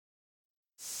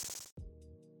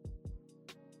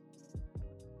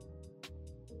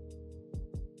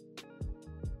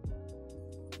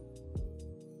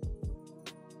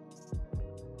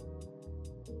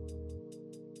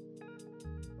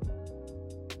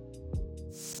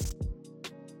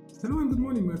Hello and good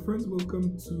morning, my friends.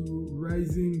 Welcome to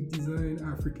Rising Design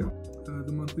Africa,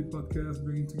 the monthly podcast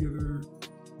bringing together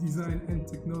design and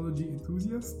technology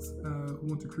enthusiasts who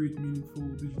want to create meaningful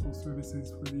digital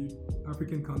services for the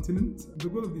African continent. The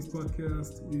goal of this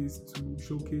podcast is to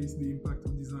showcase the impact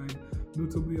of design,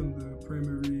 notably on the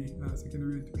primary,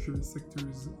 secondary, and tertiary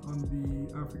sectors on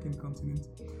the African continent,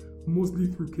 mostly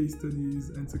through case studies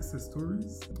and success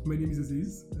stories. My name is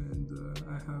Aziz, and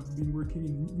I have been working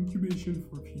in incubation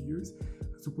for a few years,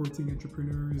 supporting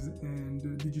entrepreneurs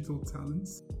and digital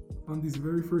talents. On this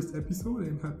very first episode,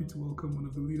 I'm happy to welcome one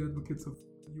of the lead advocates of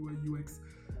UI UX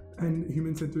and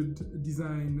human-centered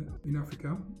design in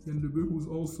Africa, Yann Lebe, who's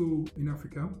also in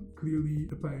Africa, clearly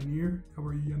a pioneer. How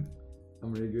are you, Yann?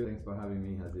 I'm really good. Thanks for having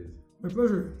me, Aziz. My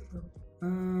pleasure.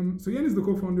 So Yann is the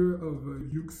co-founder of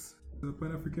YOUX, the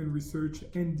Pan-African research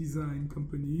and design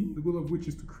company, the goal of which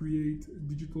is to create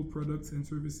digital products and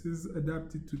services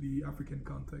adapted to the African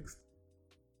context.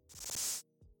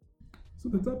 So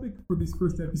the topic for this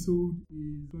first episode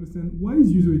is to understand, why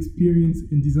is user experience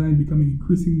and design becoming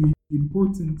increasingly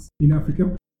important in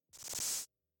Africa?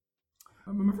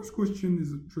 My first question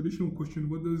is a traditional question.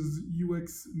 What does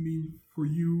UX mean for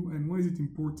you, and why is it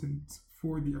important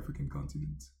for the African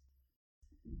continent?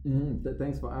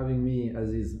 Thanks for having me,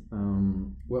 Aziz.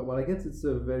 Well, I guess it's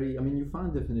a very, you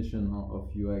find definition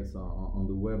of UX on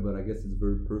the web, but I guess it's a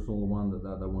very personal one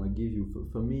that I want to give you.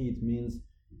 For me, it means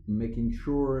making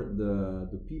sure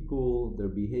the people, their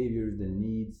behaviors, their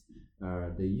needs,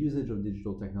 their usage of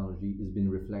digital technology is being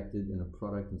reflected in a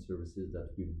product and services that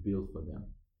we've built for them.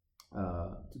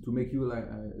 To make you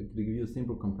to give you a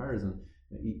simple comparison,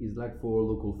 it's like for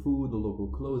local food or local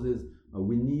clothes,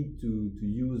 we need to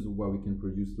use what we can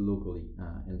produce locally,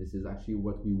 and this is actually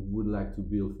what we would like to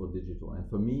build for digital. And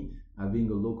for me, having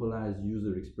a localized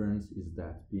user experience is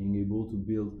that being able to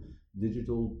build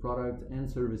digital product and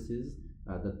services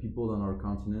that people on our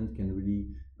continent can really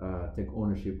take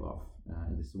ownership of,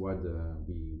 and this is what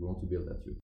we want to build at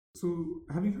YOUX. So,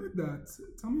 having heard that,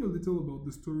 tell me a little about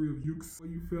the story of YOUX, why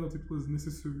you felt it was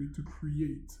necessary to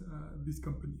create this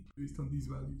company based on these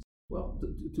values. Well,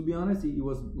 to be honest, it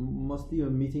was mostly a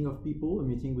meeting of people, a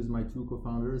meeting with my two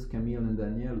co-founders, Camille and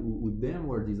Daniel, who them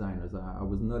were designers. I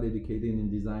was not educated in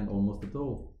design almost at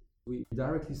all. We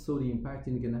directly saw the impact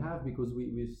it can have because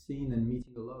we've seen and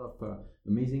meeting a lot of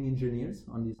amazing engineers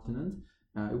on this continent.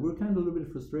 We're kind of a little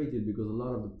bit frustrated because a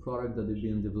lot of the product that they've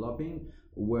been developing,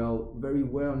 very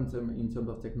well in terms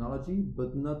of technology,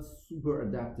 but not super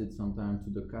adapted sometimes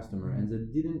to the customer, and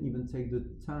they didn't even take the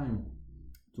time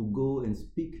to go and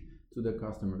speak to the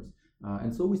customers.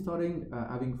 And so we started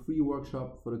having free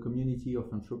workshop for the community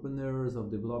of entrepreneurs,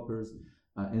 of developers,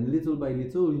 and little by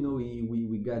little,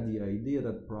 we got the idea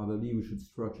that probably we should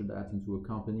structure that into a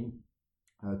company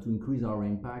to increase our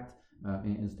impact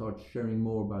and start sharing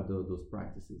more about those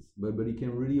practices. But it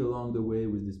came really along the way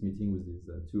with this meeting with these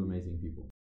two amazing people.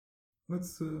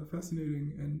 That's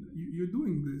fascinating, and you're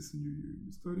doing this,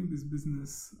 you're starting this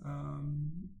business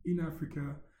in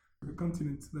Africa, a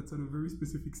continent that's at a very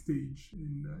specific stage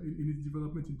in its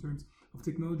development in terms of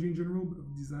technology in general, but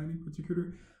of design in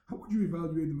particular. How would you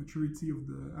evaluate the maturity of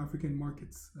the African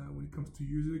markets when it comes to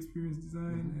user experience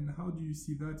design, and how do you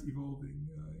see that evolving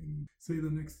in, say, the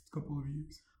next couple of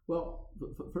years? Well,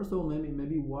 first of all,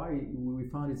 maybe why we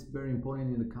found it's very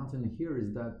important in the continent here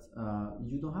is that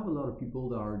you don't have a lot of people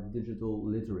that are digital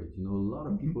literate. A lot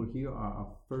of people here are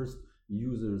first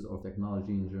users of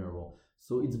technology in general.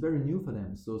 So it's very new for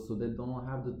them. So they don't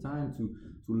have the time to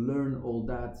learn all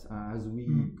that as we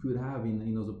could have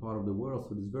in other part of the world.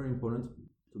 So it's very important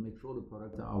to make sure the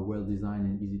products are well designed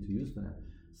and easy to use for them.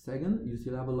 Second, you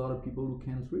still have a lot of people who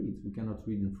can't read, who cannot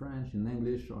read in French, in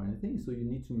English, or anything. So you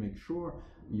need to make sure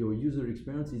your user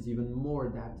experience is even more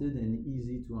adapted and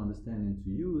easy to understand and to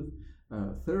use.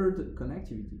 Third,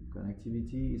 connectivity.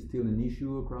 Connectivity is still an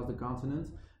issue across the continent,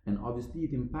 and obviously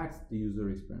it impacts the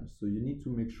user experience. So you need to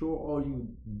make sure all you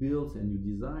build and you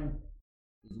design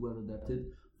is well adapted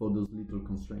for those little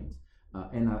constraints.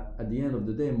 And at the end of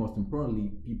the day, most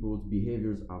importantly, people's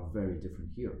behaviors are very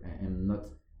different here, and not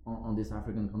on this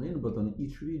African continent, but on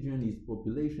each region, each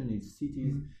population, each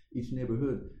cities, each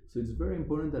neighborhood. So it's very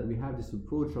important that we have this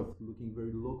approach of looking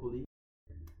very locally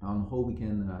on how we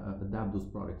can adapt those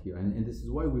products here. And this is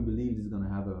why we believe this is going to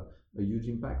have a huge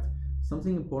impact.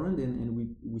 Something important, and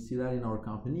we see that in our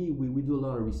company, we do a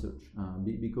lot of research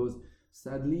because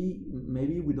sadly,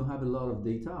 maybe we don't have a lot of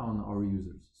data on our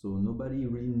users. So nobody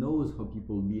really knows how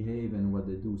people behave and what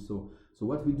they do. So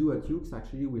what we do at YOUX,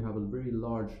 actually, we have a very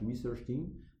large research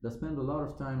team that spend a lot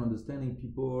of time understanding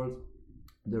people's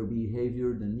their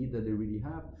behavior, the need that they really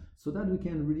have, so that we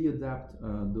can really adapt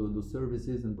the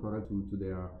services and product to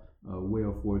their way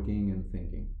of working and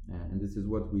thinking. And this is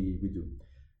what we do.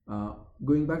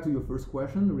 Going back to your first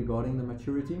question regarding the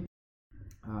maturity,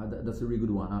 that's a really good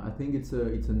one. I think it's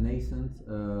a nascent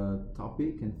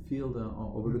topic and field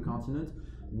over the continent.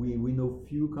 We know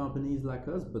few companies like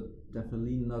us, but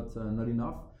definitely not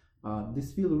enough.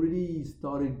 This field really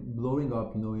started blowing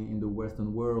up, in the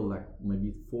Western world, like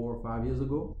maybe 4 or 5 years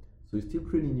ago. So it's still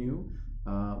pretty new,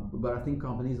 but I think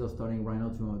companies are starting right now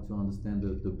to understand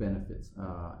the benefits.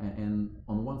 And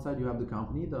on one side, you have the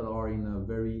company that are in a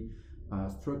very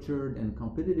structured and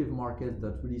competitive market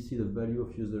that really see the value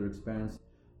of user experience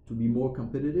to be more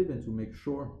competitive and to make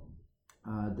sure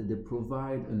that they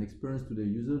provide an experience to the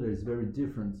user that is very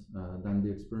different than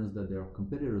the experience that their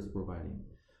competitors providing.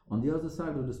 On the other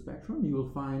side of the spectrum, you will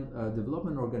find a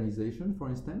development organization, for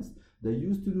instance, that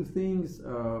used to do things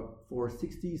for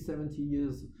 60, 70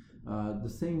 years the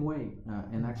same way.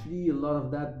 And actually, a lot of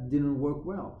that didn't work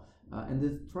well. And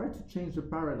they try to change the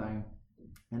paradigm.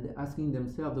 And they're asking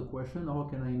themselves the question, how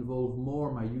can I involve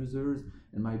more my users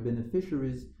and my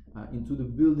beneficiaries into the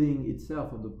building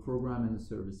itself of the program and the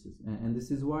services? And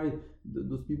this is why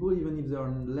those people, even if they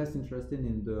are less interested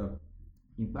in the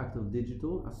impact of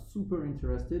digital, are super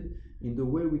interested in the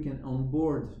way we can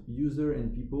onboard user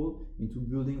and people into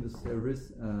building the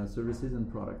services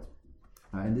and product.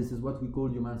 And this is what we call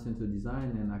human-centered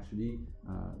design. And actually,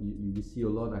 you see a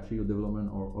lot actually of development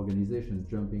or organizations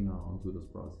jumping onto those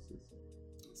processes.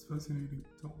 It's fascinating.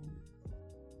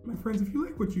 My friends, if you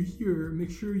like what you hear, make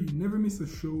sure you never miss a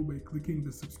show by clicking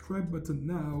the subscribe button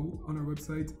now on our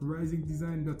website,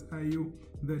 risingdesign.io.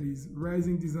 That is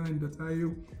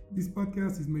risingdesign.io. This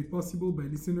podcast is made possible by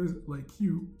listeners like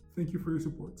you. Thank you for your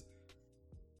support.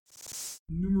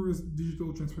 Numerous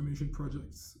digital transformation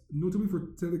projects, notably for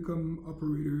telecom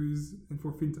operators and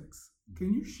for fintechs.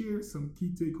 Can you share some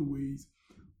key takeaways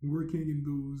working in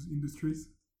those industries?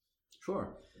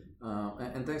 Sure,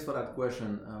 and thanks for that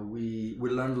question. We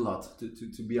learned a lot.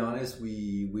 To be honest,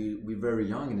 we're very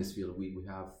young in this field. We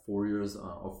have 4 years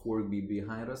of work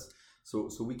behind us, so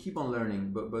we keep on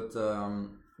learning. But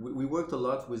we worked a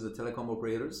lot with the telecom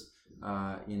operators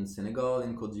in Senegal,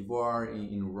 in Côte d'Ivoire,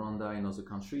 in Rwanda, in other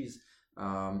countries,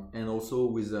 and also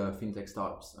with fintech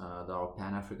startups that are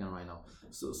Pan-African right now.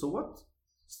 So what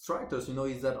strike us,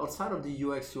 is that outside of the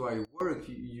UX UI work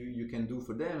you can do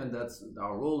for them, and that's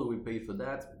our role. We pay for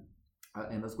that,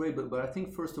 and that's great. But I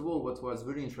think first of all, what was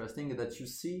very interesting is that you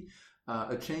see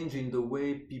a change in the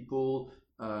way people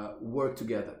work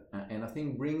together. And I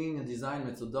think bringing a design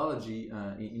methodology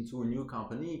into a new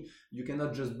company, you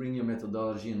cannot just bring your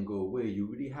methodology and go away. You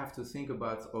really have to think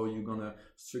about how you're gonna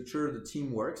structure the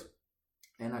teamwork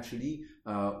and actually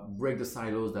break the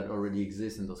silos that already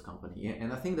exist in those companies.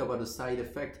 And I think that was a side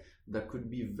effect that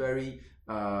could be very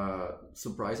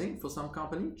surprising for some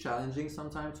company, challenging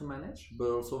sometimes to manage, but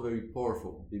also very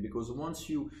powerful. Because once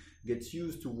you get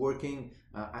used to working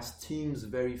as teams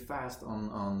very fast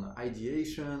on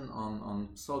ideation, on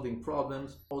solving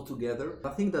problems all together, I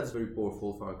think that's very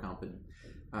powerful for our company.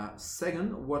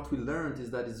 Second, what we learned is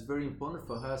that it's very important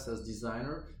for us as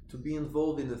designer to be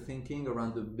involved in the thinking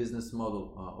around the business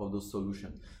model of the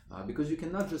solution. Because you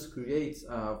cannot just create,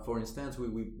 for instance, we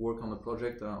work on a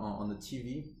project on the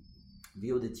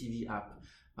VOD TV app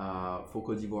for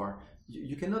Côte d'Ivoire.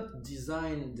 You cannot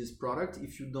design this product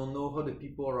if you don't know how the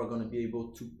people are going to be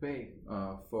able to pay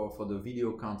for the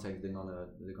video content they're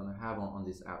gonna have on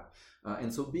this app.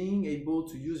 And so being able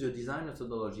to use your design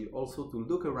methodology also to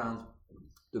look around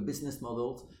the business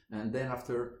models, and then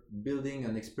after building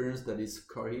an experience that is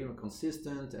coherent,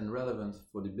 consistent, and relevant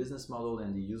for the business model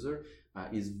and the user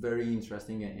is very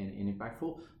interesting and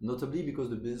impactful, notably because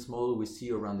the business model we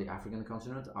see around the African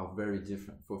continent are very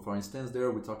different. For instance,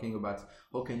 there we're talking about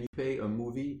how can you pay a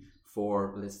movie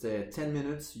for, let's say, 10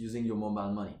 minutes using your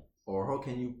mobile money, or how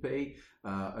can you pay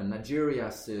a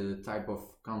Nigeria type of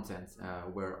content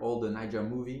where all the Niger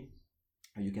movie,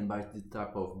 you can buy the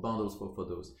type of bundles for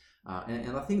those.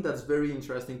 And I think that's very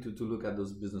interesting to look at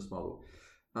those business models.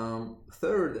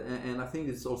 Third, and I think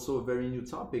it's also a very new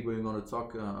topic, we're going to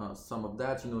talk some of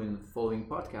that in the following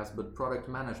podcast, but product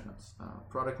management.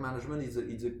 Product management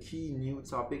is a key new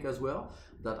topic as well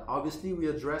that obviously we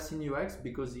address in UX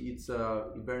because it's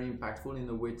very impactful in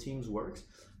the way teams works.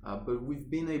 But we've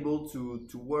been able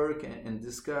to work and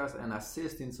discuss and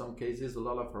assist in some cases a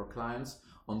lot of our clients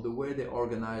on the way they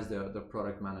organize their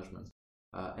product management.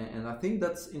 And I think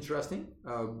that's interesting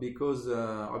because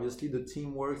obviously the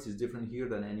teamwork is different here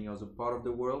than any other part of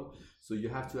the world. So you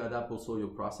have to adapt also your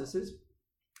processes.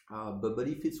 But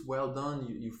if it's well done,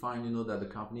 you find that the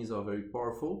companies are very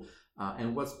powerful.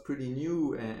 And what's pretty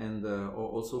new, and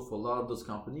also for a lot of those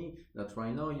companies that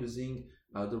right now using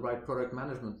the right product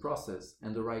management process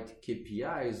and the right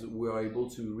KPIs, we are able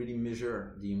to really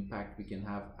measure the impact we can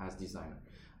have as designer.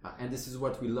 And this is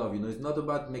what we love. It's not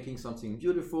about making something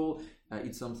beautiful.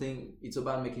 It's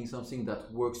about making something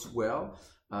that works well,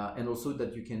 and also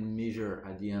that you can measure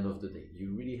at the end of the day.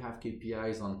 You really have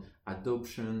KPIs on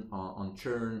adoption, on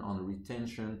churn, on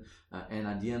retention, and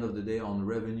at the end of the day on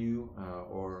revenue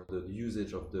or the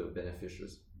usage of the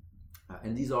beneficiaries.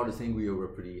 And these are the things we were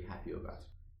pretty happy about.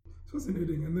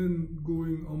 Fascinating. And then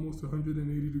going almost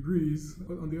 180 degrees,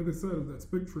 on the other side of that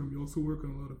spectrum, you also work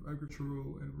on a lot of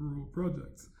agricultural and rural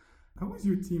projects. How is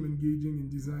your team engaging in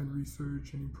design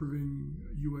research and improving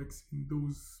UX in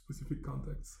those specific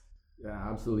contexts? Yeah,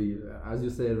 absolutely. As you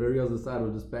said, very other side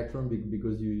of the spectrum,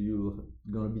 because you're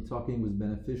going to be talking with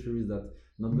beneficiaries that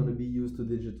not going to be used to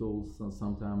digital,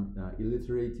 sometimes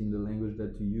illiterate in the language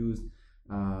that you use.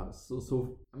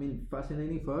 So I mean,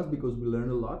 fascinating for us because we learn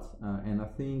a lot, and I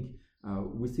think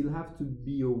we still have to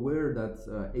be aware that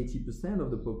 80% of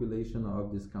the population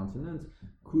of this continent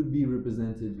could be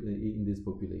represented in this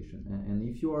population. And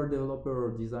if you are a developer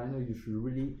or designer, you should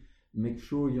really make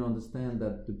sure you understand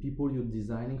that the people you're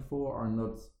designing for are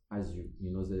not as you.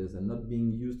 They're not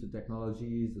being used to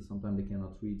technologies, sometimes they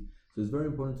cannot read. So it's very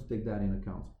important to take that in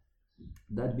account.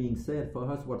 That being said, for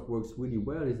us, what works really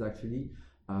well is actually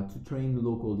to train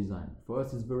local design. For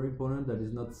us, it's very important that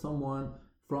it's not someone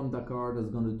from Dakar that's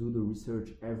going to do the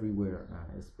research everywhere,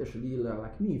 especially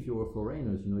like me, if you're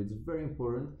foreigners. It's very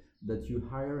important that you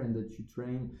hire and that you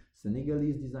train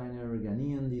Senegalese designer,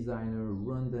 Ghanaian designer,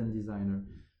 Rwandan designer,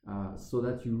 so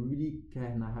that you really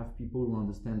can have people who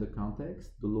understand the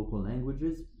context, the local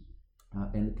languages,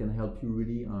 and can help you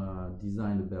really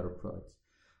design the better products.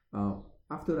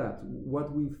 After that,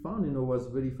 what we found, was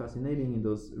very fascinating in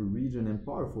those region and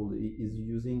powerful is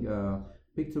using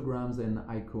pictograms and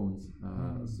icons,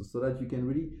 so that you can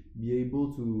really be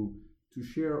able to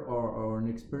share or an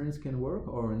experience can work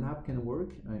or an app can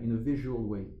work in a visual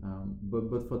way.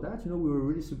 But for that, we were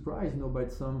really surprised, by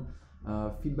some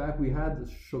feedback we had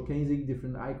showcasing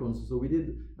different icons. So we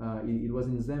did, it was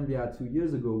in Zambia 2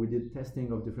 years ago, we did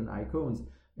testing of different icons,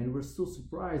 and we're so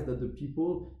surprised that the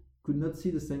people could not see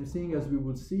the same thing as we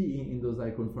would see in those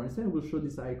icons. For instance, we'll show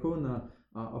this icon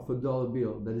of a dollar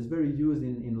bill that is very used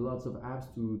in lots of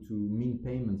apps to mean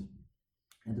payment.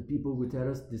 And the people would tell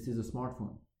us this is a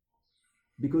smartphone.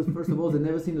 Because first of all, they've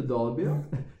never seen a dollar bill,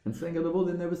 and second of all,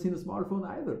 they've never seen a smartphone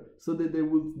either. So that this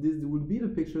would be the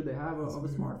picture they have of a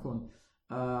smartphone.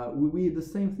 We the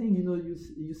same thing,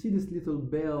 you see this little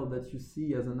bell that you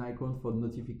see as an icon for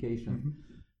notification. Mm-hmm.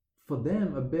 For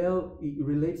them, a bell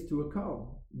relates to a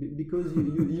cow, because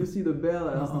you see the bell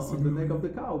on the neck of the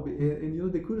cow,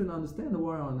 and they couldn't understand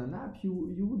why on an app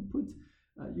you would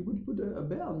put a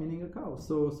bell meaning a cow.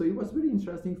 So it was really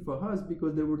interesting for us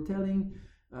because they were telling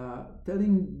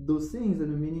those things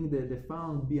and the meaning that they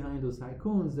found behind those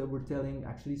icons. They were telling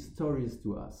actually stories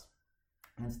to us,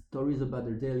 and stories about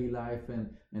their daily life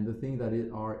and the things that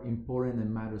are important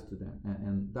and matters to them,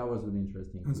 and that was really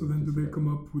interesting. And so then do they come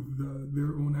up with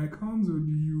their own icons, or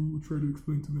do you try to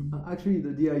explain to them? Actually,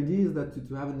 the idea is that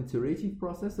to have an iterative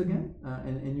process again,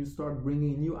 and you start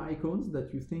bringing new icons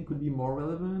that you think could be more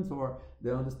relevant or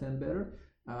they understand better.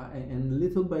 And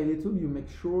little by little, you make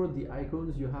sure the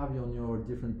icons you have on your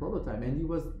different prototype. And it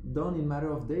was done in a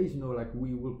matter of days, like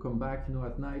we will come back,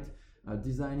 at night,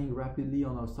 designing rapidly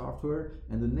on our software.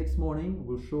 And the next morning,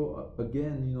 we'll show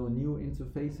again, new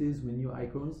interfaces with new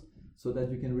icons so that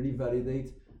you can really validate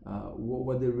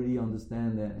what they really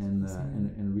understand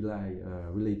and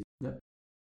relate to. Yep.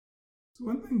 So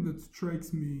one thing that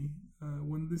strikes me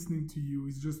when listening to you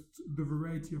is just the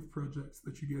variety of projects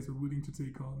that you guys are willing to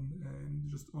take on, and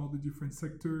just all the different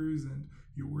sectors. And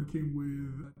you're working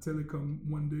with telecom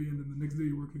one day, and then the next day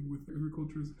you're working with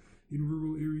agriculture in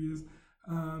rural areas.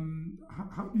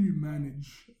 How do you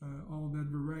manage all that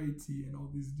variety and all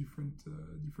these different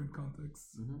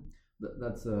contexts? Mm-hmm.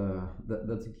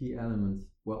 That's a key element.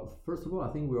 Well, first of all,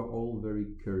 I think we're all very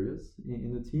curious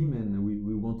in the team, and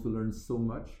we want to learn so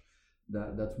much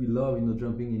that we love,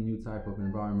 jumping in new type of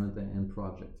environment and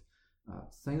project.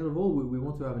 Second of all, we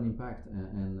want to have an impact,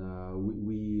 and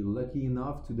we lucky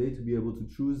enough today to be able to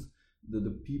choose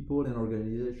the people and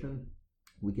organization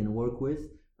we can work with,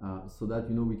 so that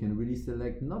we can really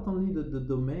select not only the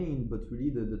domain, but really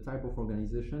the type of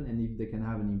organization, and if they can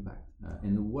have an impact,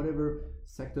 and whatever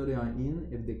sector they are in,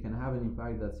 if they can have an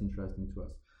impact, that's interesting to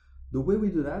us. The way we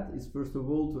do that is, first of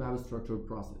all, to have a structured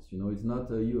process. It's not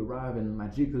you arrive and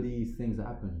magically things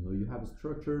happen. You have a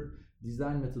structured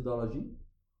design methodology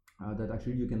that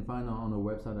actually you can find on our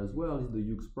website as well. Is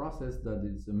the UX process, that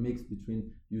is a mix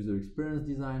between user experience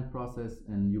design process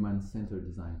and human-centered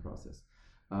design process.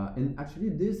 And actually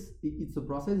it's a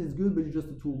process, it's good, but it's just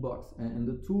a toolbox. And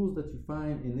the tools that you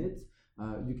find in it,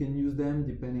 you can use them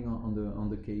depending on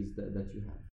the case that you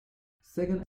have.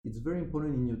 Second, it's very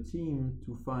important in your team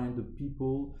to find the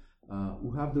people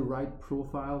who have the right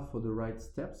profile for the right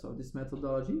steps of this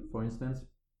methodology. For instance,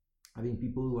 having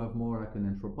people who have more like an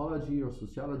anthropology or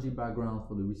sociology background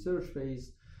for the research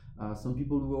phase, some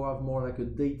people who have more like a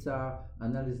data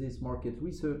analysis, market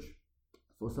research,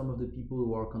 for some of the people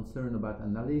who are concerned about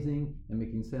analyzing and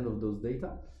making sense of those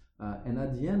data. And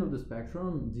at the end of the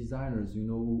spectrum, designers,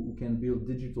 who can build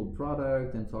digital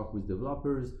product and talk with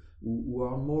developers, who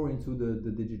are more into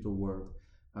the digital world.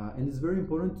 And it's very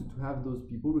important to have those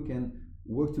people who can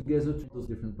work together to those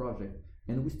different projects.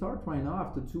 And we start right now,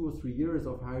 after 2 or 3 years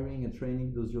of hiring and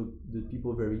training the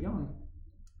people very young,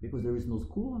 because there is no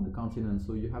school on the continent,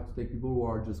 so you have to take people who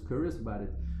are just curious about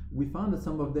it. We found that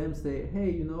some of them say,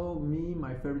 hey, me,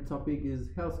 my favorite topic is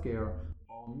healthcare,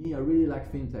 or me, I really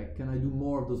like fintech, can I do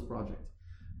more of those projects?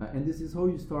 And this is how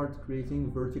you start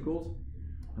creating verticals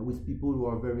with people who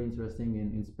are very interested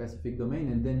in specific domain,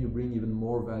 and then you bring even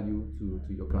more value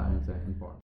to your clients and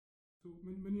partners. So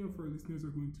many of our listeners are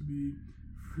going to be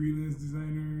freelance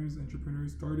designers,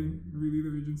 entrepreneurs starting really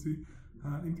their agency.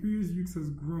 In 3 years, UX has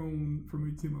grown from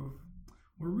a team of,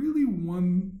 really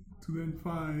 1 to then 5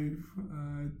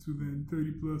 to then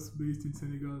 30 plus based in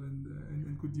Senegal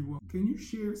and Côte d'Ivoire. Can you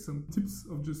share some tips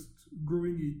of just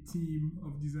growing a team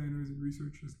of designers and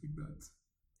researchers like that?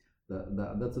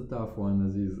 That's a tough one,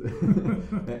 Aziz.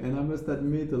 And I must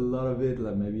admit, a lot of it,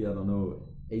 like maybe,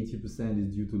 80%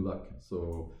 is due to luck.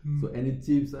 So any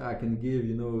tips I can give,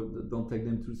 don't take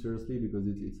them too seriously, because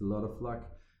it's a lot of luck.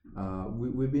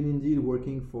 We've been indeed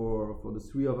working for the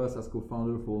 3 of us as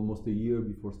co-founders for almost a year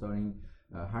before starting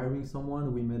hiring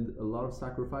someone. We made a lot of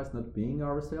sacrifice not paying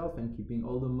ourselves and keeping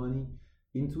all the money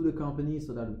into the company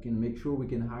so that we can make sure we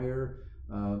can hire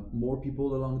more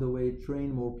people along the way,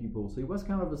 train more people. So it was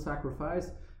kind of a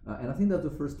sacrifice. And I think that's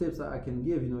the first tips I can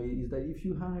give, is that if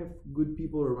you have good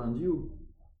people around you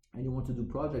and you want to do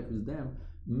project with them,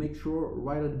 make sure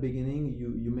right at the beginning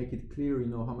you make it clear,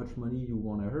 how much money you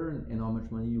want to earn and how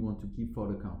much money you want to keep for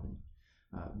the company.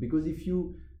 Because if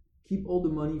you keep all the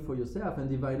money for yourself and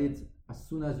divide it as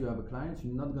soon as you have a client,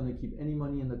 you're not going to keep any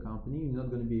money in the company, you're not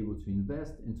going to be able to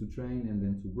invest and to train and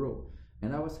then to grow.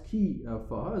 And that was key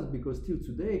for us, because still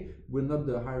today, we're not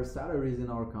the higher salaries in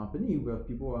our company. We have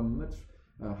people who are much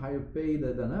higher paid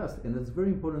than us. And that's very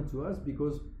important to us,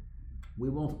 because we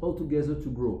want all together to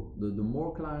grow. The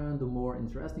more client, the more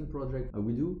interesting project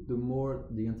we do, the more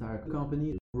the entire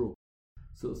company grow.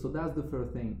 So that's the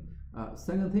first thing.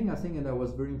 Second thing, I think, and that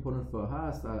was very important for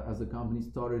us as the company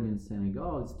started in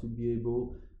Senegal, is to be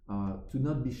able to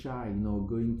not be shy,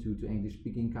 going to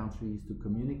English-speaking countries, to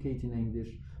communicate in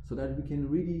English, so that we can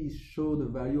really show the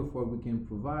value of what we can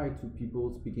provide to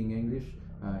people speaking English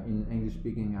in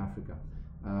English-speaking Africa.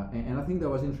 And I think that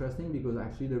was interesting, because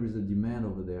actually there is a demand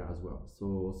over there as well.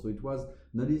 So it was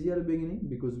not easy at the beginning,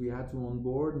 because we had to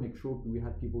onboard, make sure we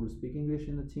had people who speak English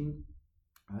in the team,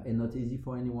 and not easy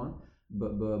for anyone,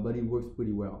 but it works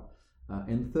pretty well.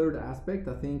 And third aspect,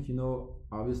 I think,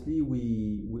 obviously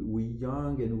we're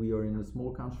young and we are in a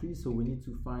small country, so we need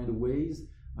to find ways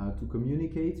to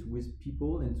communicate with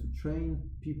people and to train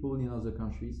people in other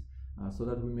countries, so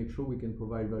that we make sure we can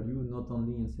provide value not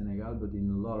only in Senegal but in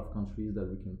a lot of countries that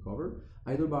we can cover,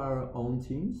 either by our own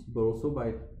teams but also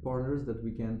by partners that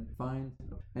we can find.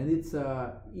 And it's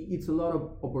a lot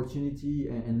of opportunity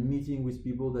and meeting with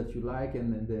people that you like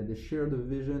and they share the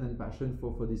vision and passion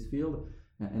for this field,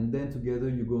 and then together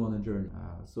you go on a journey.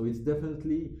 So it's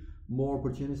definitely more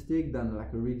opportunistic than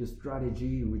like a real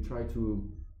strategy we try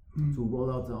to roll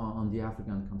out on the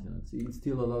African continent. It's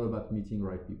still a lot about meeting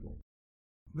right people.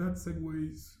 That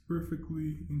segues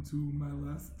perfectly into my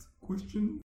last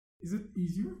question. Is it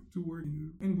easier to work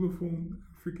in Anglophone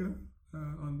Africa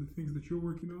on the things that you're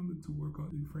working on than to work on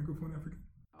in Francophone Africa?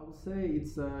 I would say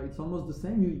it's almost the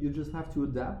same. You just have to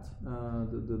adapt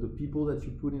the people that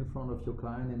you put in front of your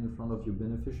client and in front of your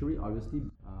beneficiary, obviously.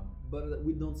 But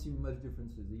we don't see much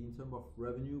differences in terms of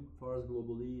revenue. For us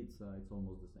globally, it's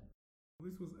almost the same.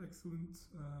 This was excellent.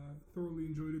 Thoroughly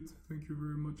enjoyed it. Thank you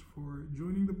very much for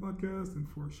joining the podcast and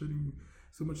for shedding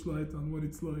so much light on what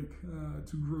it's like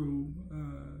to grow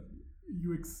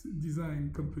UX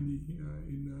design company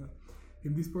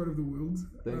in this part of the world.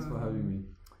 Thanks for having me.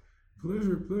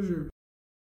 Pleasure.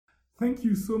 Thank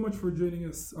you so much for joining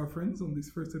us, our friends, on this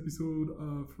first episode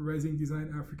of Rising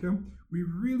Design Africa. We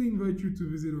really invite you to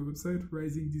visit our website,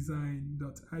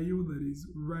 risingdesign.io. That is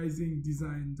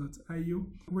risingdesign.io,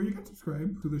 where you can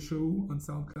subscribe to the show on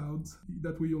SoundCloud.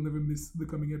 That way you'll never miss the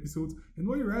coming episodes. And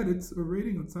while you're at it, a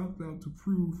rating on SoundCloud to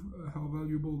prove how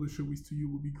valuable the show is to you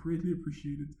will be greatly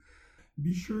appreciated.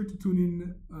 Be sure to tune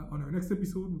in on our next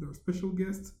episode with our special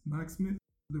guest, Max Smith,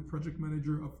 the project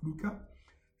manager of Luca,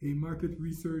 a market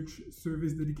research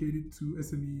service dedicated to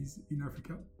SMEs in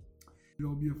Africa.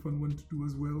 It'll be a fun one to do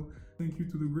as well. Thank you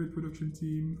to the great production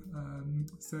team,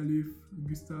 Salif,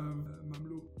 Gustav,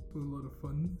 Mamlo. It was a lot of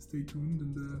fun. Stay tuned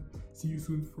and see you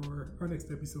soon for our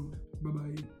next episode.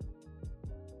 Bye-bye.